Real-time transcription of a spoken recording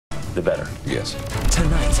the better. Yes.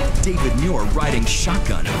 Tonight, David Muir riding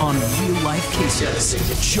shotgun on real-life cases.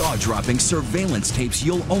 Jaw-dropping surveillance tapes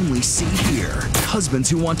you'll only see here. Husbands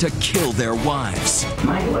who want to kill their wives.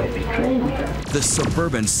 My wife betrayed me. The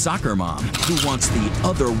suburban soccer mom who wants the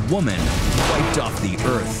other woman wiped off the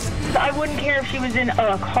earth. I wouldn't care if she was in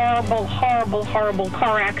a horrible, horrible, horrible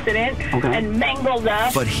car accident and mangled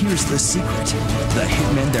up. But here's the secret. The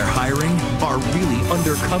hitmen they're hiring are really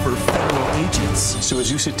undercover federal agents. So as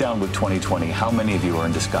you sit down with 2020, how many of you are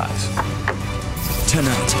in disguise?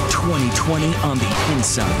 Tonight, 2020 on the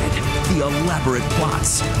inside. The elaborate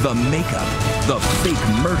plots, the makeup, the fake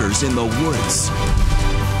murders in the woods.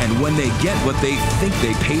 And when they get what they think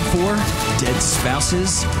they paid for, dead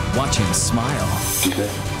spouses watch him smile.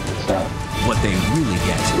 What they really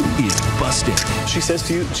get is busted. She says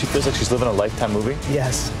to you she feels like she's living a Lifetime movie?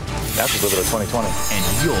 Yes. Now she's living a 2020.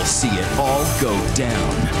 And you'll see it all go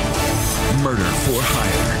down. Murder for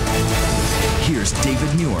Hire. Here's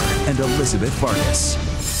David Muir and Elizabeth Vargas.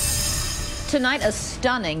 Tonight, a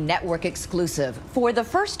stunning network exclusive. For the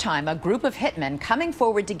first time, a group of hitmen coming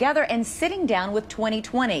forward together and sitting down with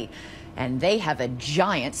 2020. And they have a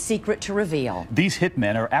giant secret to reveal. These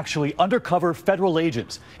hitmen are actually undercover federal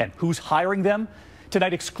agents. And who's hiring them?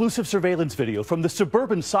 Tonight, exclusive surveillance video from the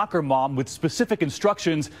suburban soccer mom with specific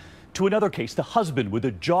instructions to another case, the husband with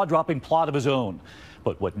a jaw-dropping plot of his own.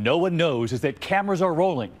 But what no one knows is that cameras are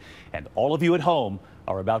rolling, and all of you at home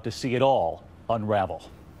are about to see it all unravel.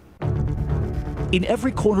 In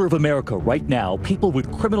every corner of America right now, people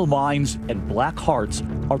with criminal minds and black hearts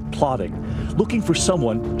are plotting, looking for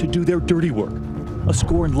someone to do their dirty work. A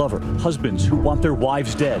scorned lover, husbands who want their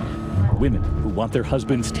wives dead, women who want their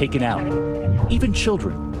husbands taken out, even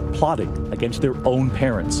children plotting against their own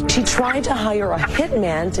parents. She tried to hire a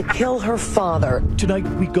hitman to kill her father. Tonight,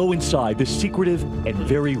 we go inside the secretive and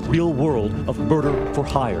very real world of murder for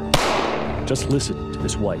hire. Just listen to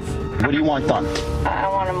this wife. What do you want done? I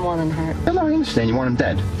want him more than hurt. I don't understand. You want him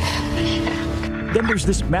dead. Then there's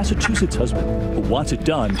this Massachusetts husband who wants it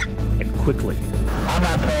done, and quickly. I'm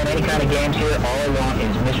not playing any kind of games here. All I want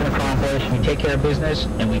is mission accomplished. We take care of business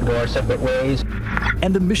and we go our separate ways.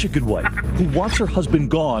 And the Michigan wife who wants her husband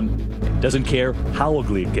gone, doesn't care how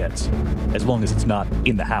ugly it gets, as long as it's not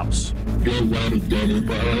in the house.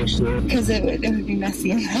 Because it would be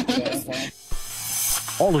messy in the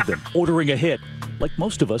house. All of them ordering a hit, like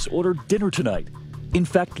most of us ordered dinner tonight. In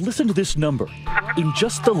fact, listen to this number. In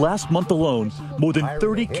just the last month alone, more than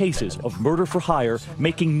 30 cases of murder for hire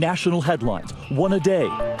making national headlines, one a day.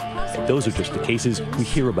 And those are just the cases we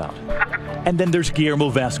hear about. And then there's Guillermo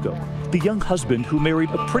Vasco, the young husband who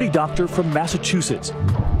married a pretty doctor from Massachusetts.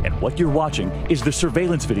 And what you're watching is the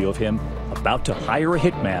surveillance video of him about to hire a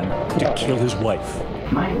hitman to kill his wife.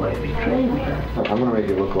 My wife betrayed me. I'm going to make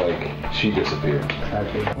it look like she disappeared.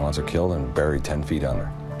 He wants her killed and buried 10 feet under.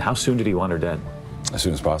 How soon did he want her dead? As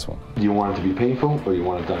soon as possible. Do you want it to be painful or you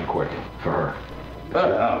want it done quick for her?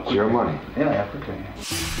 It's your money. Yeah, okay.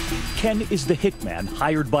 Ken is the hitman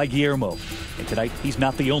hired by Guillermo. And tonight, he's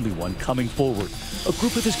not the only one coming forward. A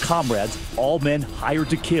group of his comrades, all men hired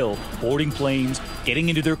to kill, boarding planes, getting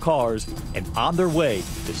into their cars, and on their way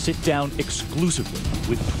to sit down exclusively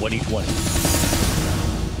with 2020.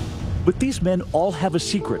 But these men all have a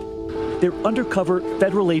secret. They're undercover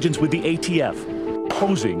federal agents with the ATF,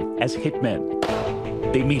 posing as hitmen.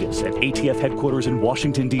 They meet us at ATF headquarters in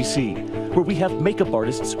Washington, D.C., where we have makeup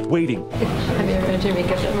artists waiting. Have you ever had your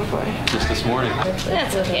makeup done before? Just this morning.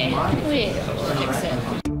 That's okay. We fix it.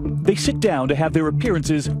 They sit down to have their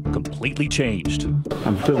appearances completely changed.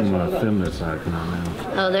 I'm filming a film that's happening now.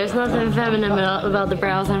 Oh, there's nothing feminine about the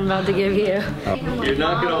brows I'm about to give you. You're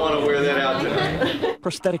not going to want to wear that out tonight.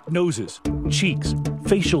 Prosthetic noses, cheeks,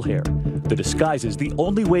 facial hair. The disguise is the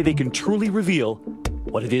only way they can truly reveal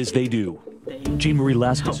what it is they do. Jean Marie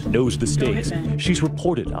Laskus knows the stakes. She's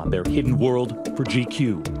reported on their hidden world for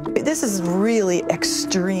GQ. This is really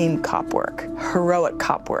extreme cop work, heroic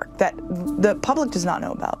cop work that the public does not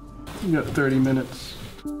know about. You got 30 minutes.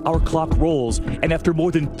 Our clock rolls, and after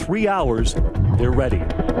more than 3 hours, they're ready.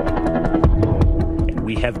 And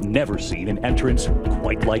we have never seen an entrance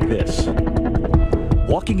quite like this.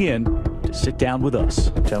 Walking in to sit down with us.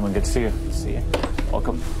 Gentlemen, good to see you. Good to see you.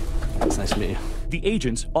 Welcome. It's nice to meet you. The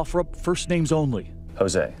agents offer up first names only.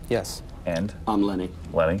 Jose. Yes. And? I'm Lenny.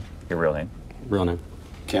 Lenny, your real name? Real name.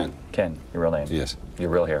 Ken. Ken, your real name? Yes. Your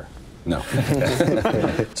real hair? No.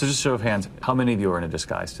 So just show of hands, how many of you are in a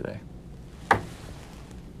disguise today?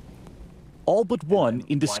 All but one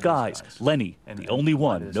in disguise. Lenny, the only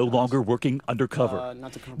one no longer working undercover.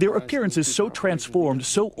 Their appearance is so transformed,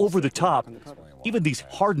 so over the top, even these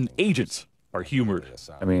hardened agents are humored.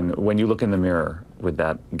 I mean, when you look in the mirror with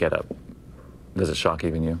that getup, does it shock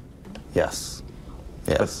even you? Yes.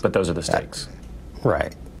 Yes. But those are the stakes.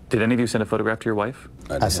 Right. Did any of you send a photograph to your wife?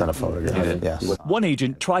 I sent a photograph. You did? Yes. One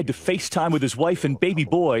agent tried to FaceTime with his wife and baby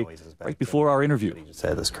boy right before our interview. He just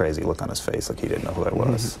had this crazy look on his face like he didn't know who I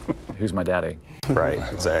was. Who's my daddy? Right,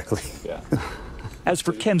 exactly. Yeah. As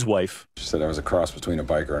for Ken's wife, She said I was a cross between a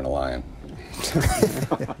biker and a lion.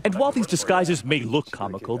 and while these disguises may look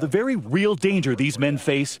comical, the very real danger these men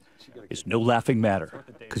face is no laughing matter.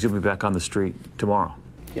 Because you'll be back on the street tomorrow.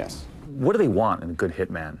 Yes. What do they want in a good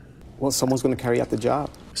hitman? Well, someone's going to carry out the job.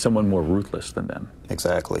 Someone more ruthless than them.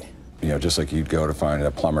 Exactly. You know, just like you'd go to find a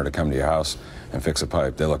plumber to come to your house and fix a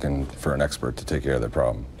pipe, they're looking for an expert to take care of their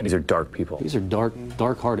problem. And these are dark people. These are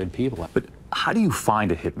dark-hearted people. But how do you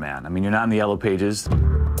find a hitman? I mean, you're not in the yellow pages.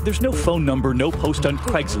 There's no phone number, no post on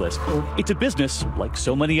Craigslist. It's a business, like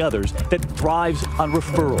so many others, that thrives on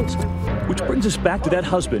referrals. Which brings us back to that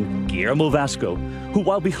husband, Guillermo Vasco, who,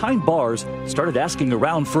 while behind bars, started asking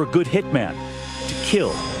around for a good hitman to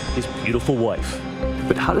kill his beautiful wife.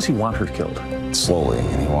 But how does he want her killed? Slowly,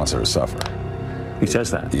 and he wants her to suffer. He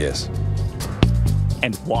says that? Yes.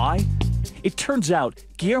 And why? It turns out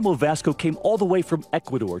Guillermo Vasco came all the way from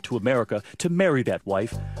Ecuador to America to marry that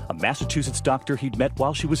wife, a Massachusetts doctor he'd met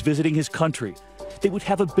while she was visiting his country. They would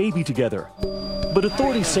have a baby together. But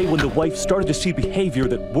authorities say when the wife started to see behavior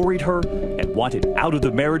that worried her and wanted out of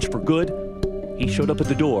the marriage for good, he showed up at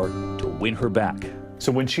the door to win her back.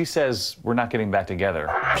 So when she says, we're not getting back together...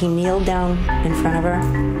 He kneeled down in front of her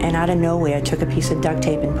and out of nowhere took a piece of duct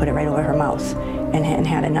tape and put it right over her mouth and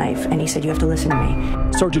had a knife. And he said, you have to listen to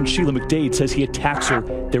me. Sergeant Sheila McDade says he attacks her,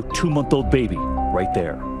 their 2-month-old baby, right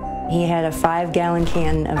there. He had a 5-gallon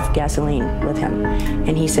can of gasoline with him.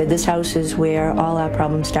 And he said, this house is where all our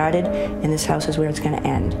problems started, and this house is where it's going to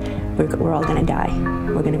end. We're all going to die.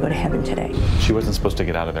 We're going to go to heaven today. She wasn't supposed to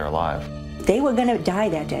get out of there alive. They were going to die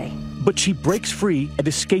that day. But she breaks free and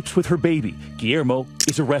escapes with her baby. Guillermo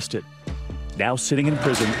is arrested. Now sitting in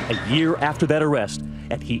prison a year after that arrest,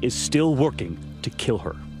 and he is still working to kill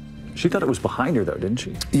her. She thought it was behind her, though, didn't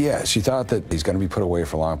she? Yeah, she thought that he's going to be put away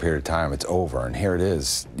for a long period of time. It's over, and here it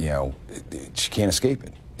is. You know, she can't escape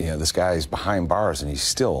it. You know, this guy's behind bars, and he's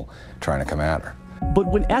still trying to come at her. But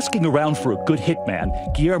when asking around for a good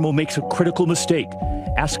hitman, Guillermo makes a critical mistake,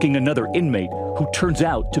 asking another inmate who turns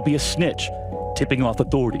out to be a snitch, tipping off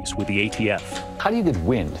authorities with the ATF. How do you get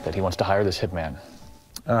wind that he wants to hire this hitman?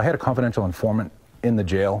 I had a confidential informant in the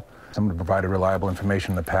jail. Someone provided reliable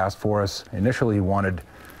information in the past for us. Initially, he wanted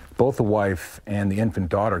both the wife and the infant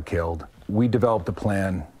daughter killed. We developed a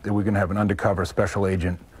plan that we're going to have an undercover special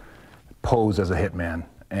agent pose as a hitman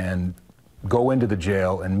and go into the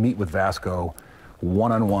jail and meet with Vasco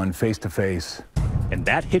one-on-one, face-to-face. And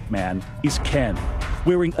that hitman is Ken,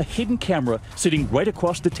 wearing a hidden camera sitting right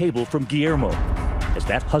across the table from Guillermo, as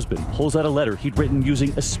that husband pulls out a letter he'd written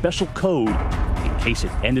using a special code in case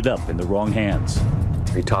it ended up in the wrong hands.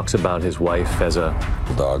 He talks about his wife as a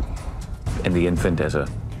dog and the infant as a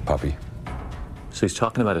puppy. So he's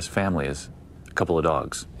talking about his family as a couple of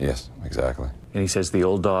dogs. Yes, exactly. And he says the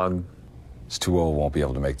old dog is too old, won't be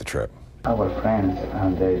able to make the trip. Our friends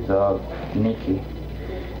and their dog, Nikki,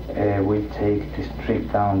 we take this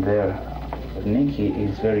trip down there. Nikki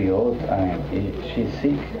is very old and she's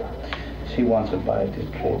sick. She wants to buy this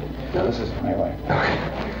trip. No, this is my wife.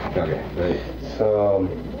 Okay. Right. So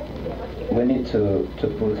we need to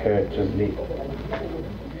put her to sleep.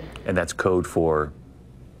 And that's code for?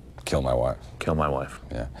 Kill my wife. Kill my wife.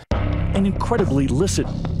 Yeah. And incredibly listen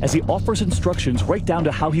as he offers instructions right down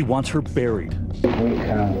to how he wants her buried. We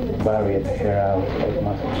can bury her out of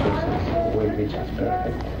Massachusetts. Will be just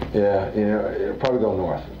perfect. Yeah, you know, it'll probably go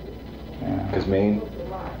north. Yeah. Because Maine,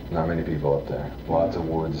 not many people up there. Lots of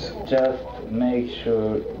woods. Just make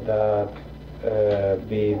sure that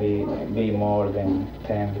be more than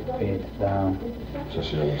 10 feet down. So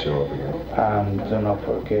she doesn't show up again. And do not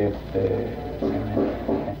forget the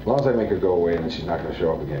cement. As long as I make her go away and she's not going to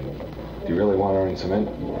show up again. Do you really want her in cement?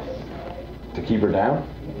 Yes. To keep her down?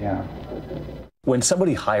 Yeah. When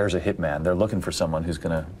somebody hires a hitman, they're looking for someone who's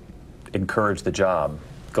going to encourage the job,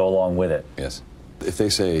 go along with it. Yes. If they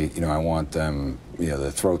say, you know, I want them, you know,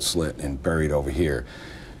 the throat slit and buried over here,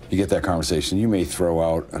 you get that conversation, you may throw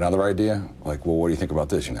out another idea, like, well, what do you think about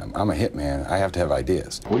this? You know, I'm a hitman, I have to have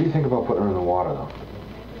ideas. What do you think about putting her in the water, though?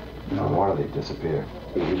 In the water, they disappear.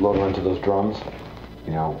 You load her into those drums,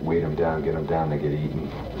 you know, weight them down, get them down, they get eaten.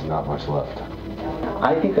 There's not much left.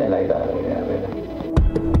 I think I like that idea,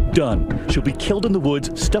 really. Done. She'll be killed in the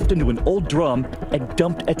woods, stuffed into an old drum, and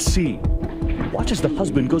dumped at sea. Watch as the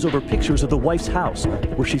husband goes over pictures of the wife's house,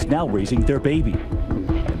 where she's now raising their baby.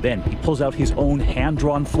 And Then he pulls out his own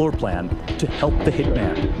hand-drawn floor plan to help the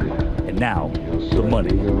hitman. And now, the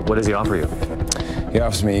money. What does he offer you? He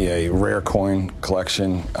offers me a rare coin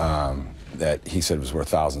collection that he said was worth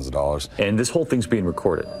thousands of dollars. And this whole thing's being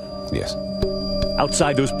recorded? Yes.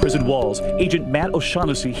 Outside those prison walls, Agent Matt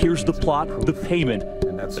O'Shaughnessy hears the plot, the payment,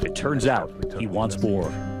 but it turns out he wants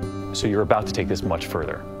more. So you're about to take this much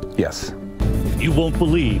further? Yes. You won't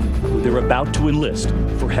believe who they're about to enlist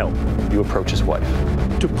for help. You approach his wife.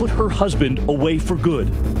 To put her husband away for good.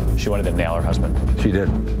 She wanted to nail her husband? She did.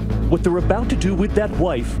 What they're about to do with that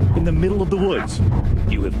wife in the middle of the woods.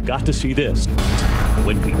 You have got to see this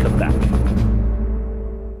when we come back.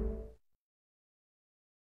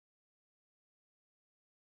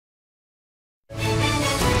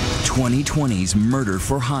 2020's murder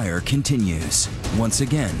for hire continues. Once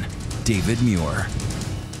again, David Muir.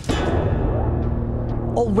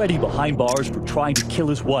 Already behind bars for trying to kill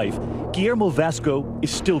his wife, Guillermo Vasco is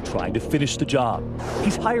still trying to finish the job.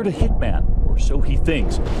 He's hired a hitman, or so he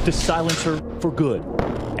thinks, to silence her for good.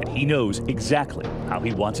 And he knows exactly how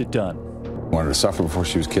he wants it done. He wanted to suffer before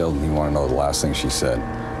she was killed, and he wanted to know the last thing she said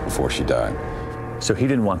before she died. So he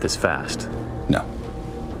didn't want this fast? No.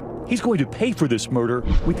 He's going to pay for this murder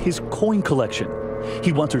with his coin collection.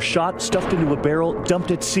 He wants her shot, stuffed into a barrel,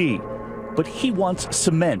 dumped at sea. But he wants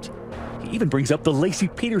cement. He even brings up the Lacey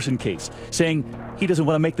Peterson case, saying he doesn't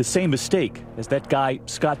want to make the same mistake as that guy,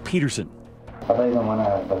 Scott Peterson. I thought you don't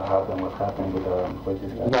want that happen, what's happening with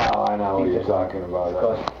this guy. No, I know what you're talking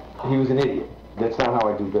about. He was an idiot. That's not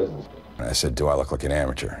how I do business. And I said, do I look like an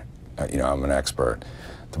amateur? You know, I'm an expert.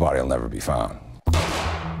 The body will never be found.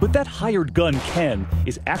 But that hired gun, Ken,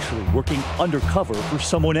 is actually working undercover for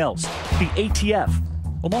someone else, the ATF,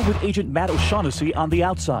 along with Agent Matt O'Shaughnessy on the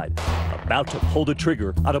outside, about to pull the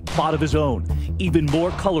trigger on a plot of his own, even more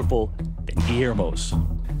colorful than Guillermo's.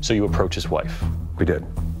 So you approach his wife? We did.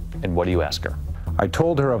 And what do you ask her? I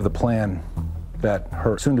told her of the plan that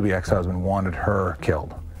her soon-to-be ex-husband wanted her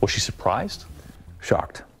killed. Was she surprised?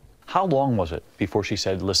 Shocked. How long was it before she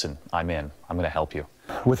said, listen, I'm in, I'm going to help you?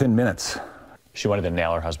 Within minutes. She wanted to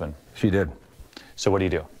nail her husband? She did. So what do you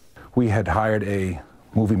do? We had hired a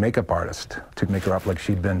movie makeup artist to make her up like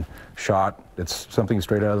she'd been shot. It's something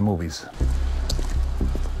straight out of the movies.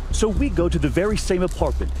 So we go to the very same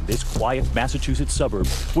apartment in this quiet Massachusetts suburb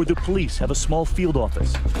where the police have a small field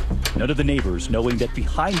office. None of the neighbors knowing that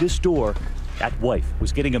behind this door, that wife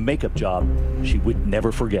was getting a makeup job she would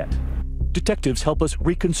never forget. Detectives help us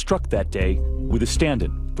reconstruct that day with a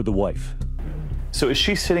stand-in for the wife. So as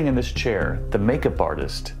she's sitting in this chair, the makeup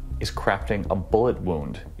artist is crafting a bullet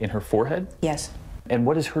wound in her forehead? Yes. And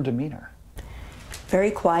what is her demeanor?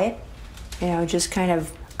 Very quiet, you know, just kind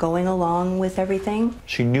of going along with everything.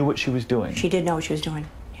 She knew what she was doing? She did know what she was doing,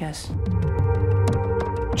 yes.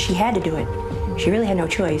 She had to do it. She really had no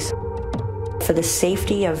choice. For the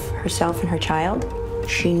safety of herself and her child,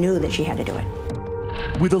 she knew that she had to do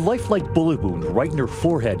it. With a lifelike bullet wound right in her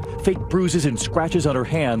forehead, fake bruises and scratches on her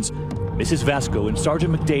hands, Mrs. Vasco and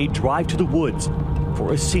Sergeant McDade drive to the woods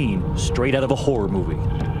for a scene straight out of a horror movie.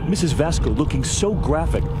 Mrs. Vasco looking so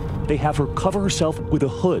graphic, they have her cover herself with a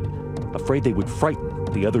hood, afraid they would frighten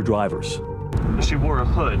the other drivers. She wore a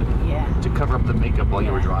hood to cover up the makeup while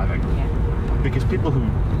you were driving. Because people who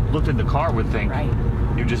looked in the car would think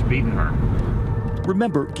you're just beating her.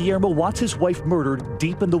 Remember, Guillermo wants his wife murdered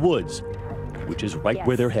deep in the woods, which is right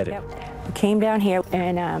where they're headed. Yep. We came down here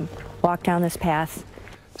and walked down this path.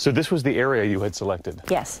 So this was the area you had selected?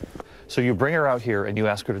 Yes. So you bring her out here and you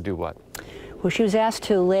ask her to do what? Well, she was asked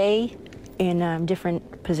to lay in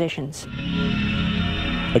different positions.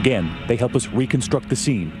 Again, they help us reconstruct the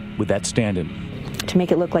scene with that stand-in. To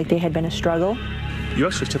make it look like there had been a struggle. You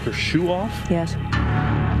actually took her shoe off? Yes.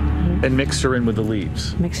 And mixed her in with the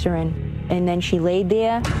leaves? Mixed her in. And then she laid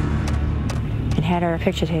there and had her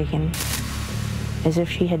picture taken as if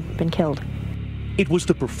she had been killed. It was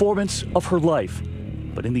the performance of her life,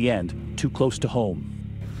 but in the end, too close to home.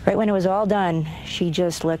 Right when it was all done, she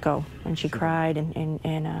just let go, and she cried,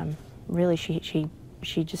 and really she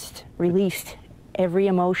just released every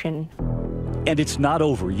emotion. And it's not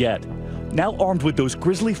over yet. Now armed with those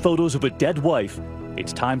grisly photos of a dead wife,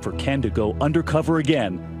 it's time for Ken to go undercover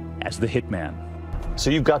again as the hitman. So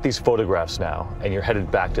you've got these photographs now, and you're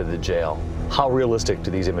headed back to the jail. How realistic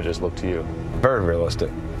do these images look to you? Very realistic.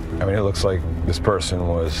 I mean, it looks like this person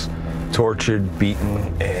was tortured, beaten,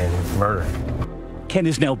 and murdered. Ken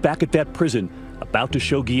is now back at that prison, about to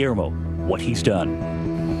show Guillermo what he's done.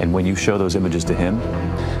 And when you show those images to him?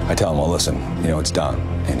 I tell him, well, listen, you know, it's done,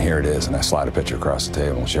 and here it is, and I slide a picture across the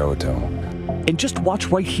table and show it to him. And just watch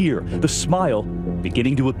right here, the smile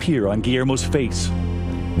beginning to appear on Guillermo's face.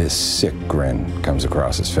 this sick grin comes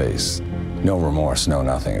across his face. No remorse, no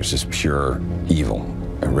nothing. It was just pure evil.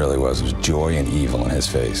 It really was. It was joy and evil in his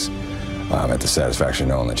face at the satisfaction of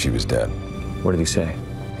knowing that she was dead. What did he say?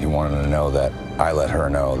 He wanted to know that I let her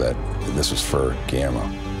know that this was for Guillermo.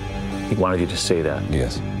 He wanted you to say that?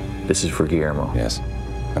 Yes. This is for Guillermo? Yes.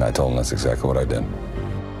 And I told him that's exactly what I did.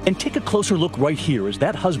 And take a closer look right here as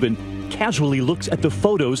that husband casually looks at the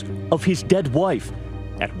photos of his dead wife.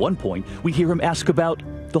 At one point, we hear him ask about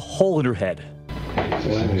the hole in her head.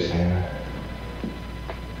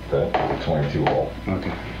 The 22 hole. Okay.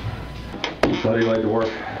 How do you like to work?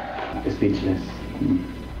 Speechless.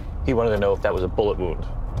 He wanted to know if that was a bullet wound.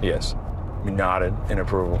 Yes. We nodded in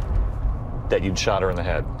approval. That you'd shot her in the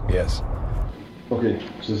head. Yes. Okay,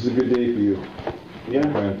 so this is a good day for you. Yeah.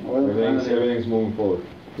 Friend. Well, Everything's moving forward.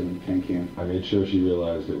 Thank you. I made sure she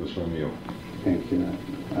realized it was from you. Thank you.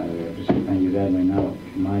 I appreciate it. And you guys right now,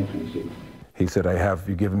 my friendship. He said,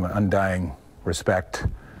 you give him undying respect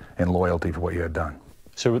and loyalty for what you had done.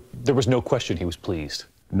 So there was no question he was pleased?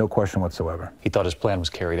 No question whatsoever. He thought his plan was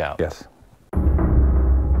carried out? Yes.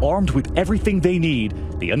 Armed with everything they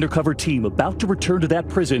need, the undercover team about to return to that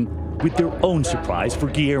prison with their own surprise for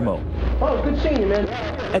Guillermo. Oh, good seeing you, man.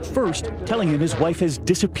 At first, telling him his wife has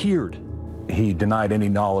disappeared. He denied any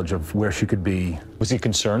knowledge of where she could be. Was he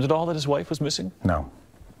concerned at all that his wife was missing? No.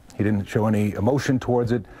 He didn't show any emotion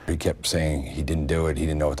towards it. He kept saying he didn't do it, he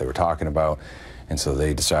didn't know what they were talking about, and so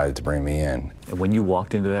they decided to bring me in. And when you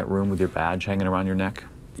walked into that room with your badge hanging around your neck?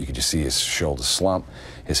 You could just see his shoulders slump,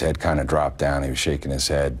 his head kind of dropped down, he was shaking his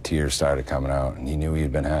head, tears started coming out, and he knew he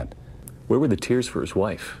had been had. Where were the tears for his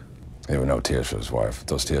wife? There were no tears for his wife.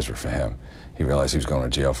 Those tears were for him. He realized he was going to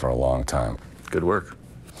jail for a long time. Good work.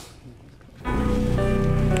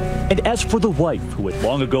 And as for the wife, who had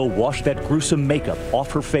long ago washed that gruesome makeup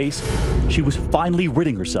off her face, she was finally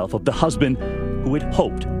ridding herself of the husband who had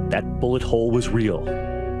hoped that bullet hole was real.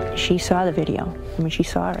 She saw the video. I mean, she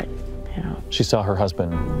saw it. You know. She saw her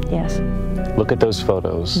husband. Yes. Look at those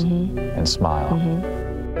photos and smile.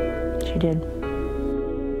 She did.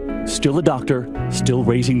 Still a doctor, still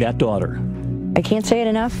raising that daughter. I can't say it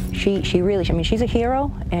enough. She really, I mean, she's a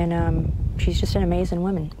hero, and she's just an amazing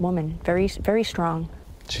woman. Very, very strong.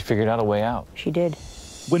 She figured out a way out. She did.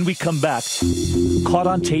 When we come back, caught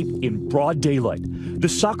on tape in broad daylight, the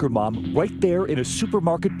soccer mom right there in a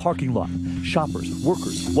supermarket parking lot. Shoppers,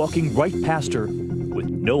 workers walking right past her with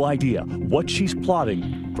no idea what she's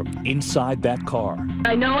plotting from inside that car.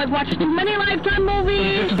 I know I've watched too many Lifetime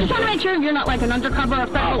movies. Just want to make sure you're not like an undercover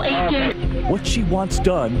federal agent. What she wants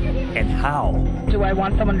done and how. Do I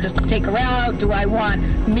want someone to just take her out? Do I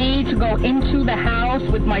want me to go into the house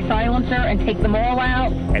with my silencer and take them all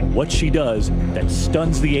out? And what she does that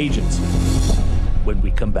stuns the agents when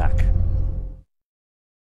we come back.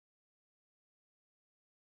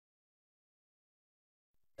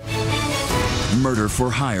 Murder for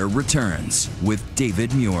Hire returns with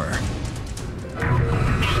David Muir.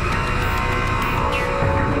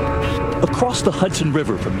 Across the Hudson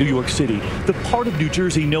River from New York City, the part of New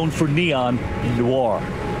Jersey known for neon, noir.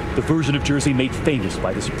 The version of Jersey made famous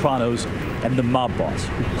by The Sopranos and the mob boss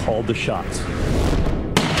who called the shots.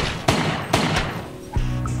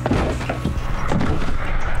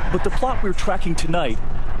 But the plot we're tracking tonight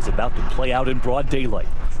is about to play out in broad daylight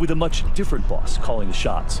with a much different boss calling the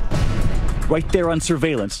shots. Right there on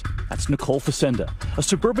surveillance, that's Nicole Facenda, a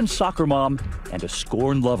suburban soccer mom and a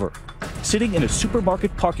scorned lover. Sitting in a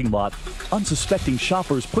supermarket parking lot, unsuspecting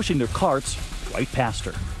shoppers pushing their carts right past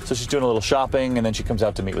her. So she's doing a little shopping, and then she comes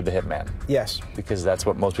out to meet with the hitman. Yes. Because that's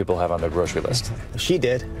what most people have on their grocery list. She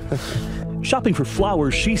did. Shopping for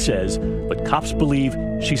flowers, she says, but cops believe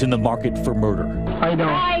she's in the market for murder. How you doing?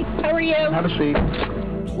 Hi, how are you? Have a seat.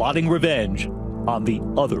 Plotting revenge on the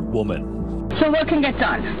other woman. So what can get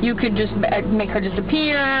done? You could just make her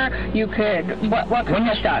disappear. You could, what can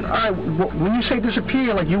get done? All right, when you say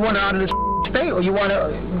disappear, like you want her out of this state, or you want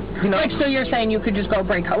to, you know? Like, so you're saying you could just go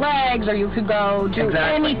break her legs, or you could go do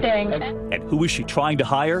anything. And who is she trying to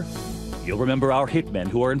hire? You'll remember our hitmen,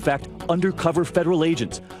 who are in fact undercover federal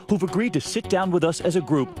agents, who've agreed to sit down with us as a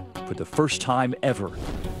group for the first time ever.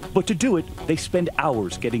 But to do it, they spend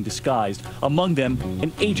hours getting disguised. Among them,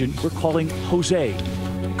 an agent we're calling Jose,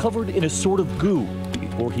 covered in a sort of goo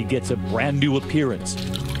before he gets a brand new appearance.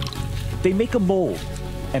 They make a mold,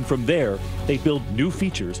 and from there, they build new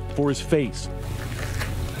features for his face.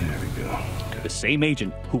 There we go. The same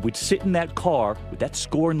agent who would sit in that car with that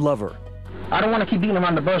scorned lover. I don't want to keep beating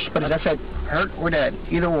around the bush, but as I said, hurt or dead,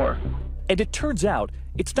 either or. And it turns out,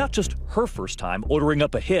 it's not just her first time ordering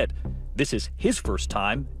up a hit. This is his first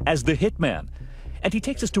time as the hitman. And he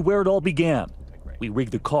takes us to where it all began. We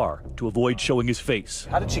rigged the car to avoid showing his face.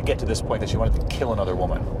 How did she get to this point that she wanted to kill another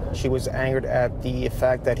woman? She was angered at the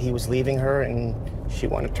fact that he was leaving her, and she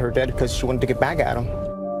wanted her dead because she wanted to get back at him.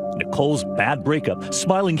 Nicole's bad breakup,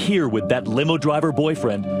 smiling here with that limo driver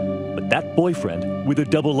boyfriend, but that boyfriend with a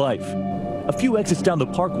double life. A few exits down the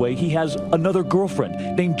parkway, he has another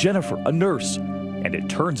girlfriend named Jennifer, a nurse. And it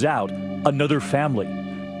turns out, another family.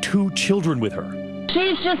 2 children with her.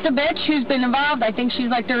 She's just a bitch who's been involved. I think she's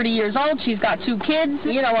like 30 years old. She's got 2 kids.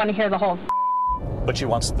 You don't want to hear the whole. But she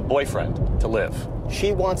wants the boyfriend to live.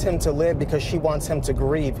 She wants him to live because she wants him to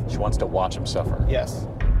grieve. She wants to watch him suffer. Yes.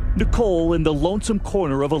 Nicole in the lonesome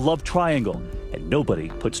corner of a love triangle. And nobody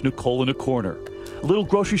puts Nicole in a corner. A little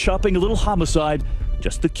grocery shopping, a little homicide,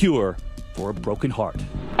 just the cure for a broken heart.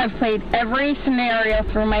 I've played every scenario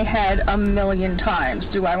through my head a million times.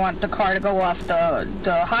 Do I want the car to go off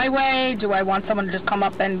the highway? Do I want someone to just come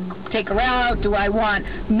up and take her out? Do I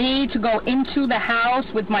want me to go into the house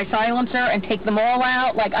with my silencer and take them all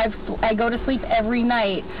out? Like, I go to sleep every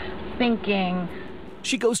night thinking.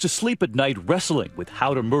 She goes to sleep at night wrestling with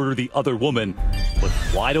how to murder the other woman. But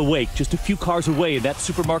wide awake, just a few cars away in that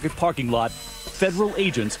supermarket parking lot, federal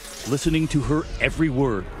agents listening to her every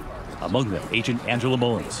word. Among them, Agent Angela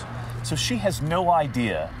Mullins. So she has no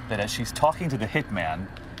idea that as she's talking to the hitman,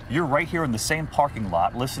 you're right here in the same parking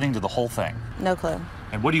lot listening to the whole thing. No clue.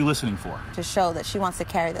 And what are you listening for? To show that she wants to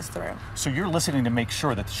carry this through. So you're listening to make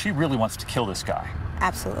sure that she really wants to kill this guy.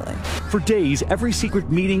 Absolutely. For days, every secret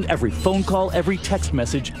meeting, every phone call, every text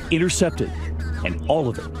message intercepted. And all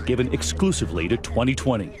of it given exclusively to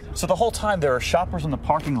 2020. So the whole time there are shoppers in the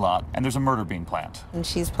parking lot and there's a murder being planned. And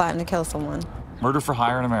she's plotting to kill someone. Murder for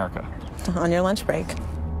hire in America. On your lunch break.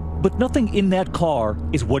 But nothing in that car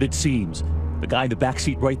is what it seems. The guy in the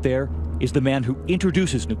backseat right there is the man who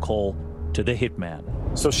introduces Nicole to the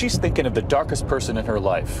hitman. So she's thinking of the darkest person in her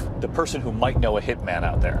life, the person who might know a hitman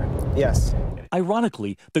out there. Yes.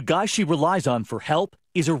 Ironically, the guy she relies on for help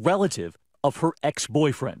is a relative of her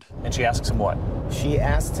ex-boyfriend. And she asks him what? She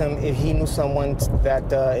asked him if he knew someone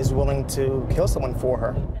that is willing to kill someone for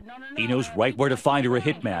her. He knows right where to find her a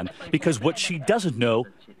hitman, because what she doesn't know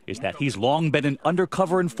is that he's long been an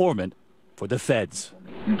undercover informant for the feds.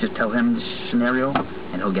 You just tell him the scenario,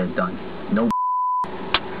 and he'll get it done. No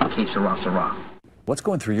que sera. What's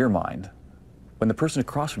going through your mind when the person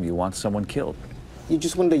across from you wants someone killed? You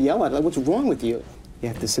just wanted to yell at her, like, what's wrong with you? You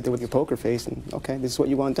have to sit there with your poker face and, okay, this is what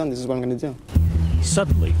you want done, this is what I'm going to do.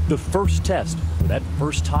 Suddenly, the first test for that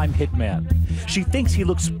first-time hitman. She thinks he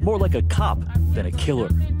looks more like a cop than a killer.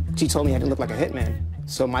 She told me I didn't look like a hitman.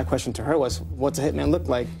 So my question to her was, what's a hitman look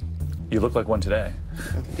like? You look like one today.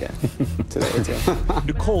 Yeah, today too.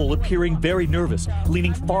 Nicole appearing very nervous,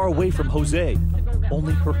 leaning far away from Jose.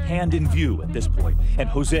 Only her hand in view at this point, and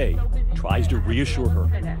Jose tries to reassure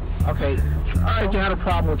her. Okay, I think you had a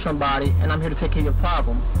problem with somebody, and I'm here to take care of your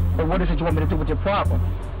problem. But what is it you want me to do with your problem?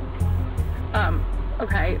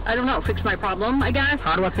 Okay, I don't know, fix my problem, I guess.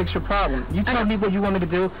 How do I fix your problem? You tell me what you want me to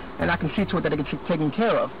do, and I can see to it that it gets taken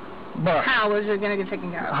care of. But how is it going to get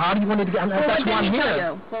taken care of? How do you want it to get? That's why I'm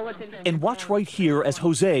here. And watch right here as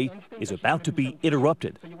Jose is about to be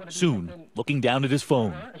interrupted, soon looking down at his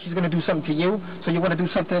phone. She's going to do something to you, so you want to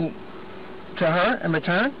do something to her in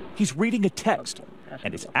return? He's reading a text,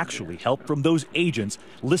 and it's actually help from those agents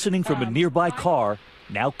listening from a nearby car,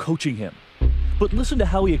 now coaching him. But listen to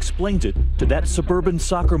how he explains it to that suburban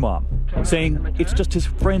soccer mom, saying it's just his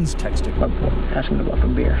friends texting. Ask him to go for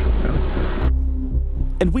beer.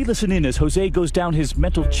 And we listen in as Jose goes down his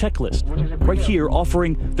mental checklist, right here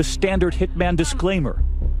offering the standard hitman disclaimer,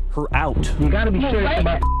 her out. You got to be serious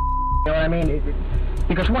about, you know what I mean?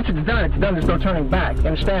 Because once it's done, there's no turning back. You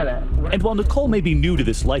understand that? And while Nicole may be new to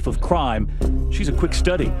this life of crime, she's a quick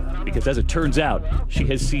study, because as it turns out, she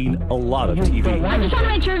has seen a lot of TV. I just want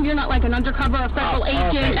to make sure you're not like an undercover special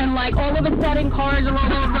agent and like all of a sudden cars are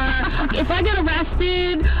all over. If I get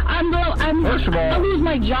arrested, I'll lose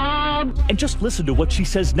my job. And just listen to what she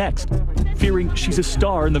says next, fearing she's a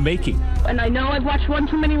star in the making. And I know I've watched one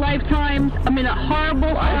too many Lifetimes. I'm in a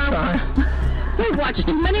horrible I've watched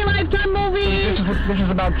too many Lifetime movies. This is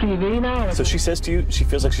about TV now? So she says to you, she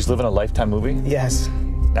feels like she's living a Lifetime movie? Yes.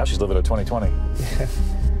 Now she's living a 2020. Yeah.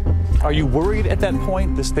 Are you worried at that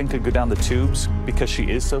point this thing could go down the tubes because she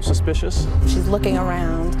is so suspicious? She's looking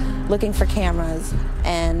around, looking for cameras,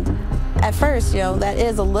 and at first, that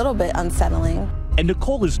is a little bit unsettling. And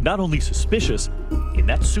Nicole is not only suspicious, in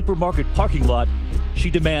that supermarket parking lot, she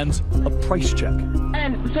demands a price check.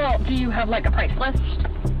 And so, do you have like a price list?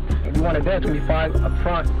 If you want it there, it's going to be 5 up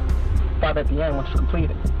front, 5 at the end once it's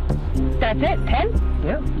completed. That's it? 10?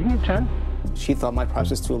 Yeah, you need 10. She thought my price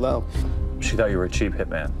was too low. She thought you were a cheap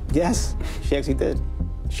hitman. Yes, she actually did.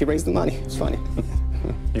 She raised the money. It's funny.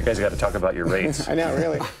 You guys got to talk about your rates. I know,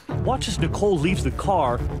 really. Watch as Nicole leaves the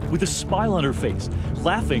car with a smile on her face,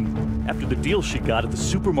 laughing after the deal she got at the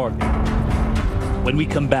supermarket. When we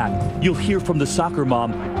come back, you'll hear from the soccer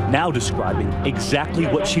mom now describing exactly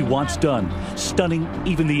what she wants done, stunning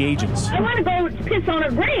even the agents. I want to go piss on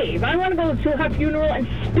her grave. I want to go to her funeral and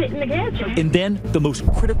spit in the gas jet. And then the most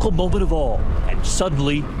critical moment of all, and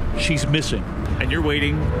suddenly she's missing. And you're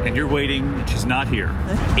waiting, and she's not here.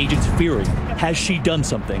 Agents fearing, has she done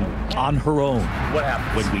something on her own? What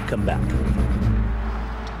happens? When we come back.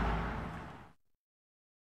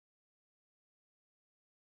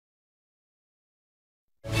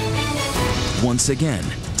 Once again,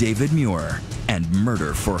 David Muir and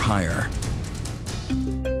Murder for Hire.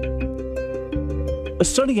 A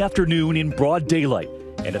sunny afternoon in broad daylight,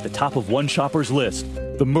 and at the top of one shopper's list,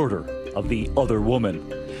 the murder of the other woman.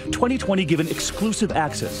 2020 given exclusive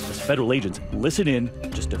access as federal agents listen in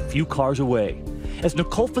just a few cars away, as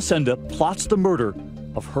Nicole Facenda plots the murder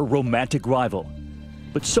of her romantic rival.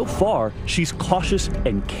 But so far, she's cautious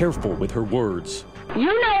and careful with her words. You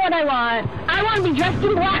know what I want. I want to be dressed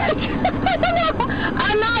in black.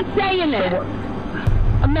 I'm not saying it.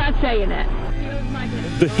 I'm not saying it.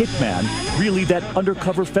 The hitman, really that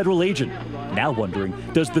undercover federal agent. Now wondering,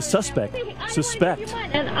 does the suspect suspect?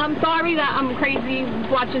 And I'm sorry that I'm crazy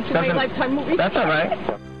watching too many Lifetime movies. That's all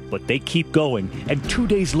right. But they keep going, and 2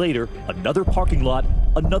 days later, another parking lot,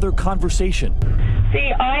 another conversation.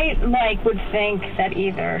 See, I would think that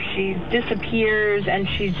either she disappears and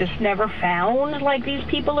she's just never found, like these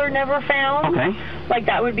people are never found. Okay. Like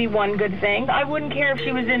that would be one good thing. I wouldn't care if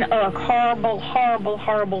she was in a horrible, horrible,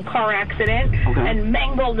 horrible car accident and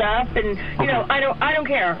mangled up, and you know, I don't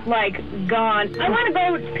care. Like gone. I want to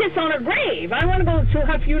go piss on her grave. I want to go to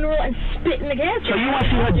her funeral and spit in the gas. So you want to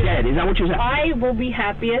see her dead? Is that what you're saying? I will be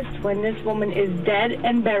happiest when this woman is dead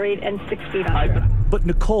and buried and 6 feet under. But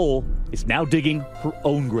Nicole is now digging her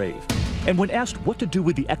own grave. And when asked what to do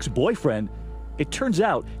with the ex-boyfriend, it turns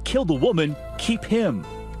out, kill the woman, keep him.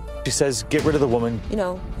 She says, get rid of the woman. You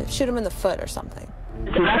know, shoot him in the foot or something.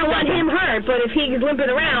 I don't want him hurt, but if he's limping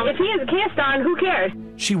around, if he has a cast on, who cares?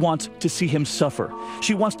 She wants to see him suffer.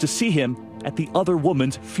 She wants to see him at the other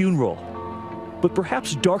woman's funeral. But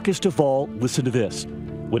perhaps darkest of all, listen to this.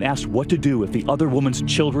 When asked what to do if the other woman's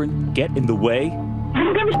children get in the way, I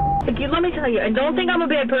don't give a let me tell you, and don't think I'm a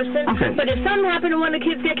bad person, but if something happened and one of the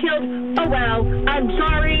kids get killed, oh well, I'm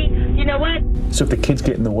sorry, you know what? So if the kids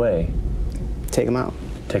get in the way, take them out.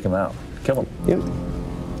 Take them out. Kill them.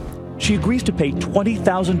 Yep. She agrees to pay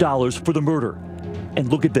 $20,000 for the murder. And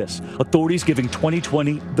look at this. Authorities giving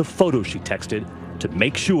 2020 the photo she texted to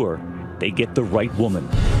make sure they get the right woman.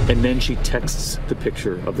 And then she texts the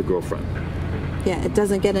picture of the girlfriend. Yeah, it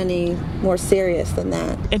doesn't get any more serious than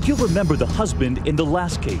that. And you'll remember the husband in the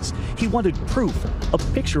last case. He wanted proof, a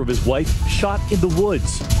picture of his wife shot in the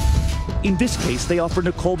woods. In this case, they offer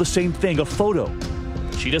Nicole the same thing, a photo.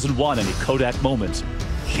 She doesn't want any Kodak moments.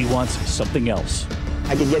 She wants something else.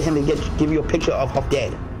 I can get him to give you a picture of her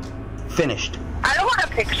dead. Finished. I don't want a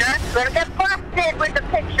picture. I'm going to get busted with the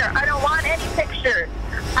picture. I don't want any pictures.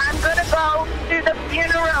 I'm going to go to the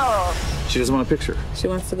funeral. She doesn't want a picture. She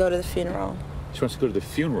wants to go to the funeral. She wants to go to the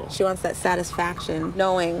funeral. She wants that satisfaction,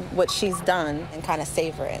 knowing what she's done and kind of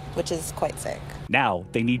savor it, which is quite sick. Now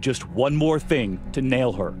they need just one more thing to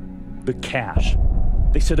nail her, the cash.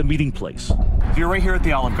 They set a meeting place. You're right here at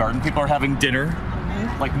the Olive Garden. People are having dinner,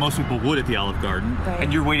 like most people would at the Olive Garden,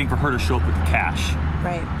 and you're waiting for her to show up with the cash.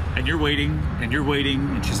 Right. And you're waiting,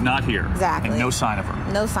 and she's not here. Exactly. And no sign of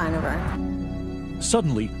her. No sign of her.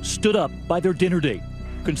 Suddenly stood up by their dinner date.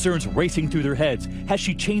 Concerns racing through their heads. Has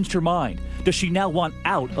she changed her mind? Does she now want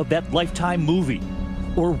out of that Lifetime movie?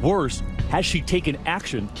 Or worse, has she taken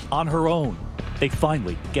action on her own? They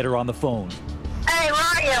finally get her on the phone. Hey, where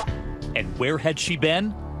are you? And where had she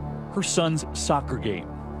been? Her son's soccer game.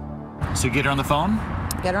 So you get her on the phone?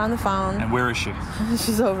 Get her on the phone. And where is she?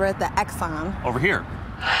 She's over at the Exxon. Over here.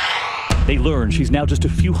 They learn she's now just a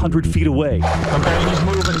few hundred feet away. Okay, he's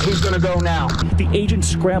moving. He's going to go now. The agents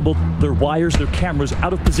scrambled their wires, their cameras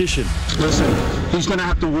out of position. Listen, he's going to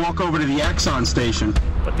have to walk over to the Exxon station.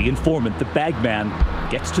 But the informant, the bag man,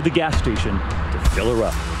 gets to the gas station to fill her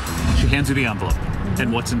up. She hands her the envelope.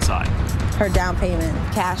 And what's inside? Her down payment,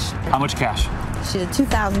 cash. How much cash? She did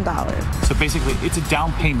 $2,000. So basically, it's a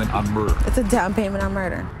down payment on murder. It's a down payment on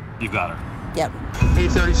murder. You got her. Yep.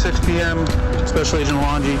 8:36 p.m. Special Agent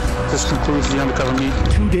Longi. This concludes the undercover meet.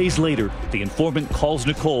 2 days later, the informant calls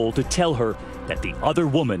Nicole to tell her that the other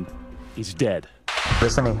woman is dead.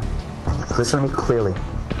 Listen to me clearly.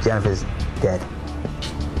 Jennifer's dead.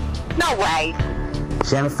 No way.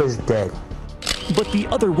 Jennifer's dead. But the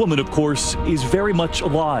other woman, of course, is very much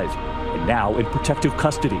alive and now in protective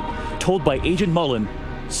custody, told by Agent Mullen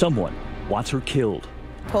someone wants her killed.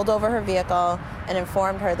 Pulled over her vehicle and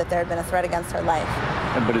informed her that there had been a threat against her life.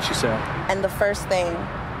 And what did she say? And the first thing,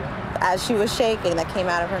 as she was shaking, that came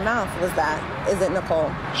out of her mouth was that, "Is it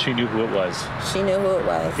Nicole?" She knew who it was. She knew who it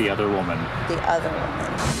was. The other woman. The other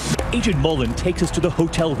woman. Agent Mullen takes us to the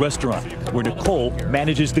hotel restaurant where Nicole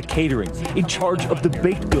manages the catering, in charge of the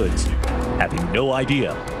baked goods, having no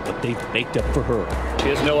idea what they've baked up for her. She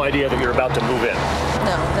has no idea that you're about to move in.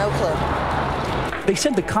 No clue. They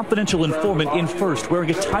send the confidential informant in first, wearing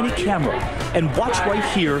a tiny camera, and watch right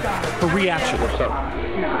here her reaction.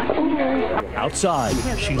 Outside,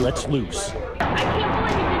 she lets loose. Don't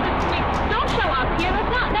show up here.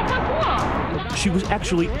 That's not cool. She was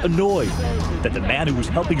actually annoyed that the man who was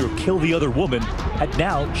helping her kill the other woman had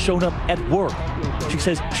now shown up at work. She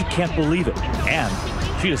says she can't believe it, and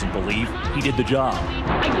she doesn't believe he did the job.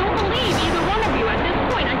 I don't believe either one of you at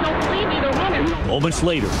this point. I don't believe either one of you. Moments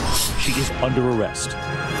later, she is under arrest.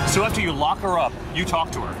 So after you lock her up, you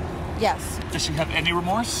talk to her. Yes. Does she have any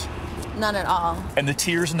remorse? None at all. And the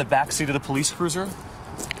tears in the backseat of the police cruiser?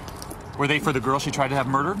 Were they for the girl she tried to have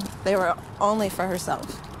murdered? They were only for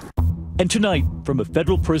herself. And tonight, from a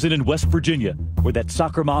federal prison in West Virginia, where that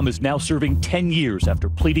soccer mom is now serving 10 years after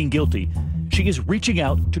pleading guilty, she is reaching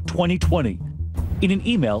out to 2020 in an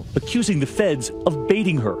email accusing the feds of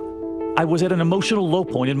baiting her. "I was at an emotional low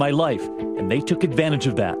point in my life, and they took advantage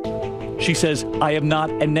of that." She says, "I am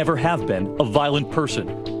not and never have been a violent person.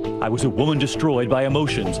 I was a woman destroyed by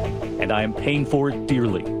emotions, and I am paying for it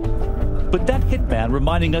dearly." But that hitman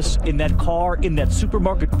reminding us in that car in that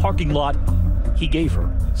supermarket parking lot, he gave her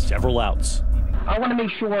several outs. I want to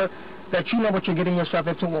make sure that you know what you're getting yourself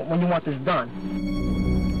into when you want this done.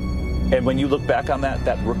 And when you look back on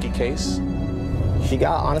that rookie case, she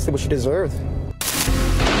got honestly what she deserved.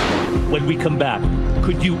 When we come back,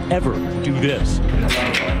 could you ever do this?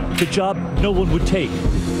 The job no one would take.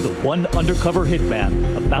 The one undercover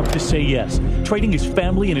hitman about to say yes, trading his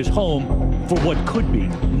family and his home for what could be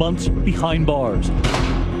months behind bars.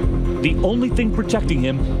 The only thing protecting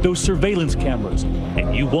him, those surveillance cameras.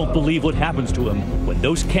 And you won't believe what happens to him when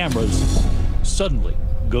those cameras suddenly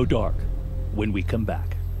go dark. When we come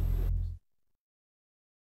back.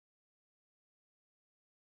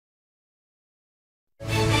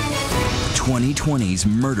 2020's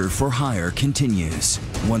murder for hire continues.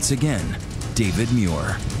 Once again, David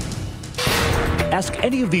Muir. Ask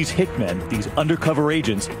any of these hitmen, these undercover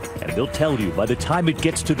agents, and they'll tell you by the time it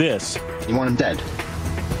gets to this, you want him dead.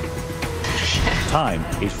 Time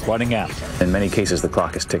is running out. In many cases, the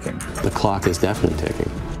clock is ticking. The clock is definitely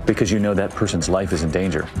ticking. Because you know that person's life is in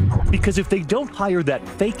danger. Because if they don't hire that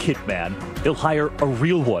fake hitman, they'll hire a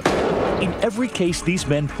real one. In every case, these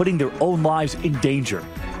men putting their own lives in danger.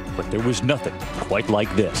 But there was nothing quite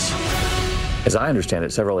like this. As I understand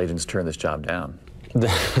it, several agents turned this job down.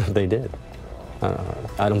 They did.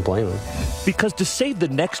 I don't blame them. Because to save the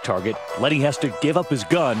next target, Lenny has to give up his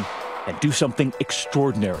gun and do something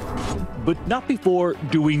extraordinary. But not before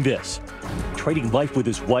doing this. Trading life with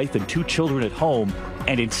his wife and 2 children at home,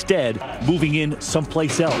 and instead moving in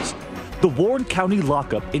someplace else. The Warren County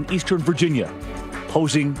lockup in Eastern Virginia,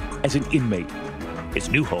 posing as an inmate. His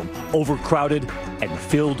new home overcrowded and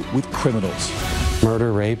filled with criminals.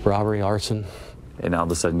 Murder, rape, robbery, arson. And all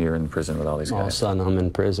of a sudden you're in prison with all these guys. All of a sudden I'm in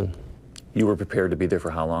prison. You were prepared to be there for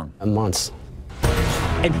how long? Months.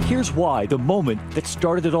 And here's why, the moment that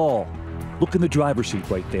started it all. Look in the driver's seat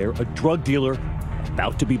right there, a drug dealer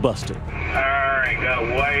about to be busted. All right, gotta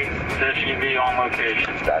wait until she be on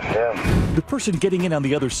location. That's him. The person getting in on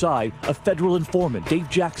the other side, a federal informant, Dave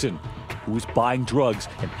Jackson, who is buying drugs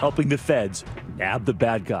and helping the feds nab the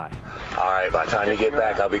bad guy. All right, by the time you get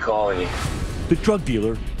back, I'll be calling you. The drug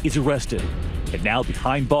dealer is arrested, and now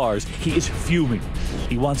behind bars, he is fuming.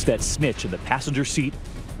 He wants that snitch in the passenger seat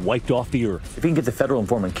wiped off the earth. If he can get the federal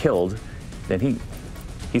informant killed, then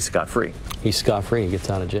he's scot-free. He's scot-free, he gets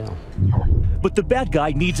out of jail. But the bad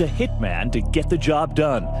guy needs a hitman to get the job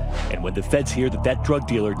done. And when the feds hear that that drug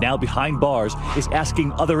dealer, now behind bars, is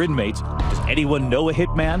asking other inmates, does anyone know a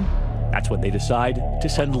hitman? That's when they decide to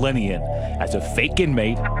send Lenny in as a fake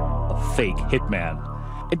inmate, a fake hitman.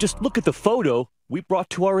 And just look at the photo we brought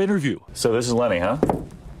to our interview. So this is Lenny, huh?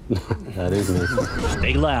 That is me.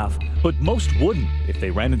 They laugh, but most wouldn't if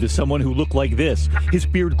they ran into someone who looked like this. His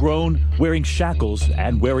beard grown, wearing shackles,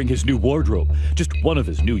 and wearing his new wardrobe. Just one of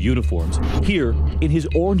his new uniforms. Here, in his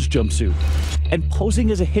orange jumpsuit. And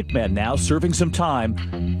posing as a hitman now, serving some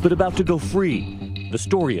time, but about to go free. The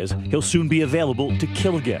story is he'll soon be available to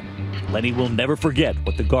kill again. Lenny will never forget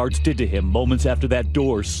what the guards did to him moments after that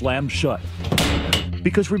door slammed shut.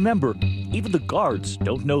 Because remember, even the guards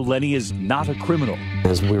don't know Lenny is not a criminal.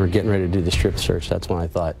 As we were getting ready to do the strip search, that's when I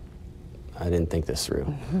thought, I didn't think this through.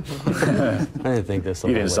 I didn't think this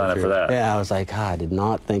through. You didn't sign up for that. Yeah, I was like, I did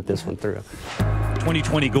not think this one through.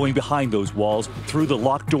 2020 going behind those walls, through the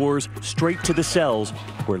locked doors, straight to the cells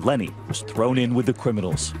where Lenny was thrown in with the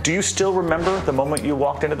criminals. Do you still remember the moment you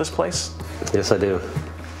walked into this place? Yes, I do.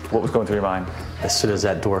 What was going through your mind? As soon as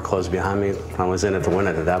that door closed behind me, I was in it to win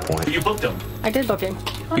it at that point. You booked him. I did book him.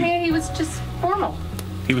 I mean, he was just normal.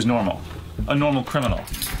 He was normal. A normal criminal.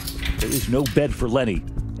 There is no bed for Lenny,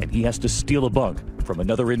 and he has to steal a bunk from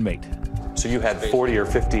another inmate. So you had 40 or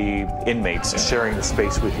 50 inmates sharing the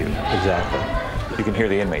space with you. Exactly. You can hear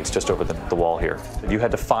the inmates just over the wall here. You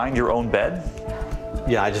had to find your own bed?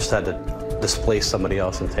 Yeah, I just had to displace somebody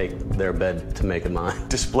else and take their bed to make it mine.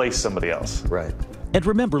 Displace somebody else? Right. And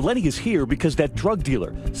remember, Lenny is here because that drug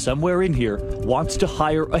dealer, somewhere in here, wants to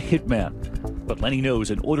hire a hitman. But Lenny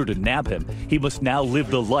knows in order to nab him, he must now live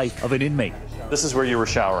the life of an inmate. This is where you were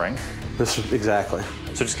showering. Exactly.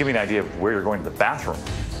 So just give me an idea of where you're going to the bathroom.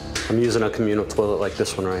 I'm using a communal toilet like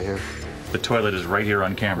this one right here. The toilet is right here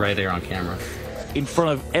on camera. Right there on camera. In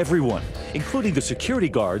front of everyone, including the security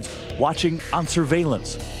guards, watching on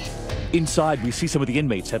surveillance. Inside, we see some of the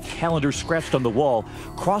inmates have calendars scratched on the wall,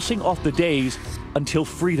 crossing off the days until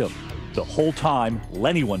freedom. The whole time,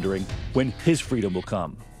 Lenny wondering when his freedom will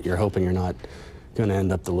come. You're hoping you're not going to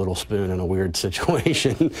end up the little spoon in a weird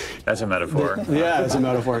situation. That's a metaphor. Yeah, it's a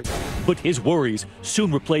metaphor. But his worries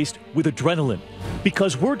soon replaced with adrenaline,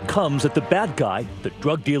 because word comes that the bad guy, the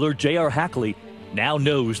drug dealer J.R. Hackley, now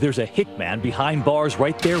knows there's a hitman behind bars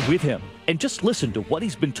right there with him. And just listen to what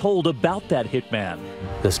he's been told about that hitman.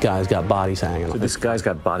 This guy's got bodies hanging on him. So this guy's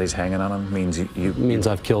got bodies hanging on him? Means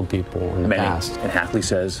I've killed people in the past. And Hackley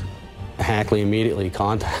says? Hackley immediately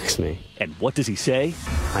contacts me. And what does he say?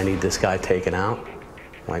 I need this guy taken out.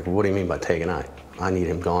 Like, what do you mean by taken out? I need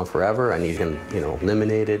him gone forever. I need him,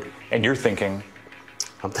 eliminated. And you're thinking?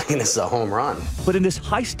 I'm thinking this is a home run. But in this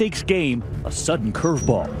high-stakes game, a sudden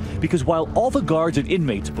curveball. Because while all the guards and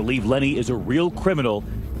inmates believe Lenny is a real criminal,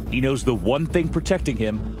 he knows the one thing protecting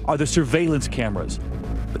him are the surveillance cameras.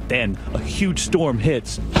 But then a huge storm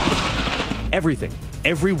hits. Everything,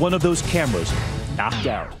 every one of those cameras, knocked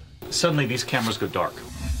out. Suddenly these cameras go dark.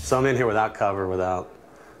 So I'm in here without cover, without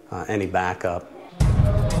any backup.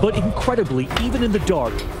 But incredibly, even in the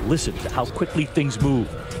dark, listen to how quickly things move.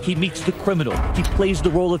 He meets the criminal, he plays the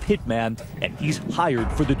role of hitman, and he's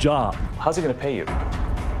hired for the job. How's he going to pay you?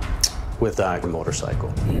 With a motorcycle.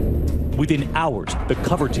 Within hours, the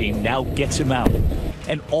cover team now gets him out.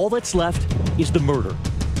 And all that's left is the murder.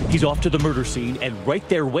 He's off to the murder scene, and right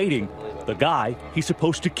there waiting, the guy he's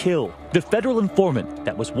supposed to kill. The federal informant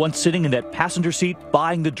that was once sitting in that passenger seat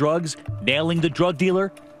buying the drugs, nailing the drug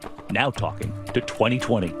dealer, now talking to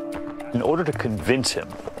 2020. In order to convince him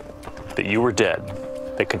that you were dead,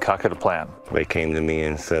 they concocted a plan. They came to me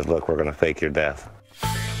and said, look, we're going to fake your death.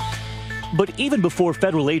 But even before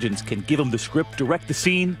federal agents can give him the script, direct the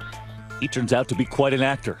scene, he turns out to be quite an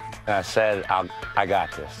actor. I said, I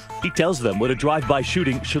got this. He tells them what a drive-by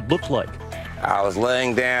shooting should look like. I was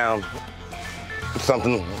laying down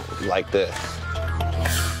something like this.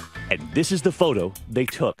 And this is the photo they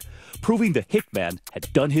took, proving the hitman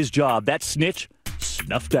had done his job. That snitch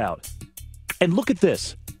snuffed out. And look at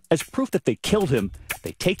this. As proof that they killed him,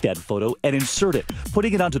 they take that photo and insert it,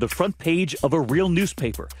 putting it onto the front page of a real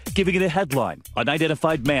newspaper, giving it a headline,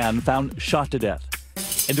 "Unidentified man found shot to death."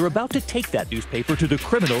 And they're about to take that newspaper to the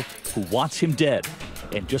criminal who wants him dead.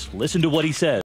 And just listen to what he says.